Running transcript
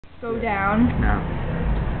go down. No.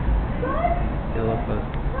 You'll look close.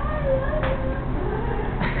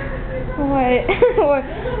 What? What?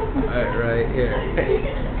 Right here.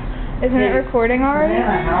 Isn't it recording already?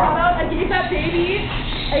 Savannah, how? I gave that baby.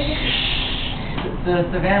 So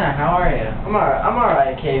Savannah, how are you? I'm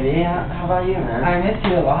alright, KB. How about you, man? I miss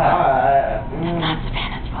you a lot. That's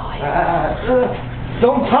Savannah's voice.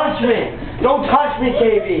 Don't touch me! Don't touch me,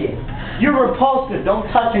 KB! You're repulsive. Don't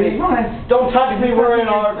touch me. Don't touch me. We're in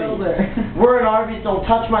Arby's. We're in Arby's. Don't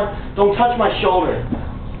touch my shoulder.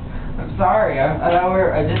 I'm sorry.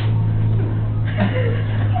 I just.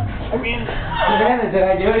 I mean, Savannah, did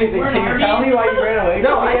I do anything? Can you tell me why you ran away?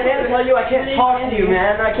 No, I can't tell you. I can't talk to you,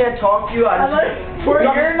 man. I can't talk to you.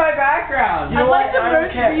 You're in my background. You know what? I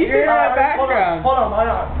don't care. You're in my background. Hold on.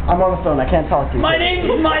 I'm on the phone. I can't talk to you. My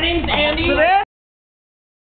name's Andy.